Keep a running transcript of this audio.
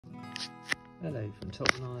Hello from Top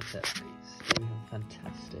and Accessories. We have a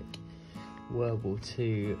fantastic World War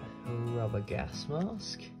II rubber gas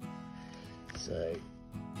mask. So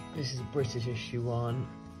this is a British issue one,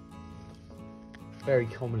 very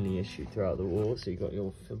commonly issued throughout the war. So you've got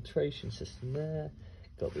your filtration system there,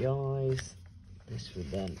 got the eyes. This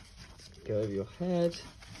would then go over your head.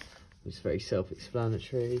 It's very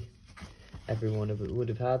self-explanatory. Everyone would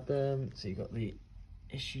have had them. So you've got the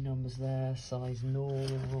issue numbers there, size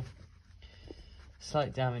normal.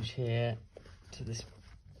 Slight damage here to the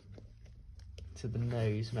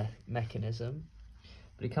nose mechanism,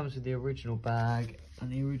 but it comes with the original bag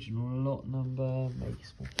and the original lot number.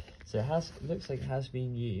 So it looks like it has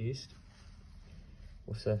been used,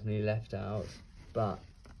 or certainly left out, but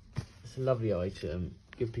it's a lovely item,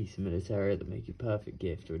 good piece of military that make a perfect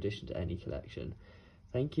gift or addition to any collection.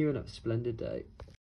 Thank you and have a splendid day.